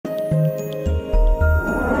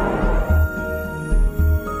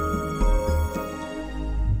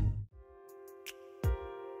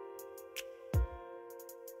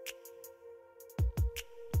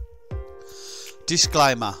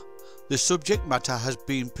Disclaimer: the subject matter has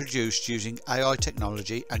been produced using AI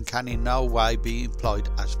technology and can in no way be employed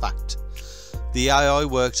as fact. The AI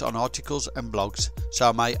works on articles and blogs,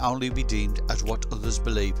 so may only be deemed as what others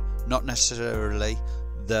believe, not necessarily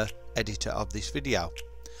the editor of this video.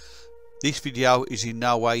 This video is in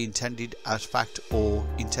no way intended as fact or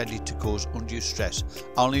intended to cause undue stress,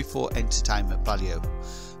 only for entertainment value.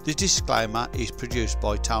 This disclaimer is produced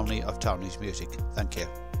by Tony of Tony's Music. Thank you.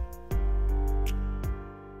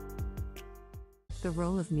 The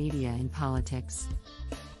role of media in politics.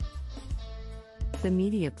 The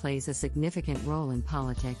media plays a significant role in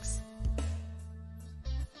politics.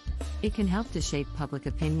 It can help to shape public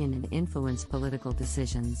opinion and influence political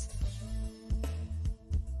decisions.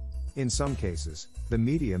 In some cases, the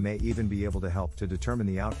media may even be able to help to determine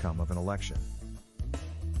the outcome of an election.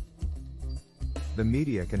 The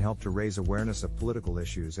media can help to raise awareness of political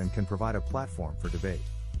issues and can provide a platform for debate.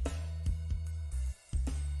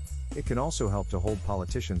 It can also help to hold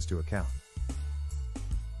politicians to account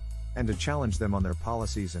and to challenge them on their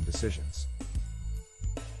policies and decisions.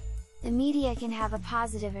 The media can have a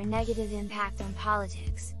positive or negative impact on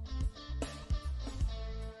politics.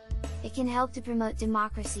 It can help to promote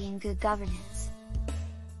democracy and good governance.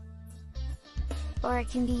 Or it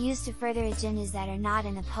can be used to further agendas that are not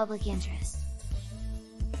in the public interest.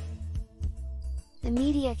 The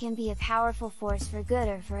media can be a powerful force for good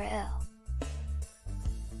or for ill.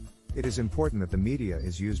 It is important that the media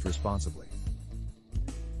is used responsibly,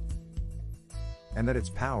 and that its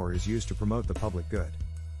power is used to promote the public good.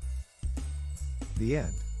 The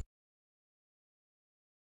end.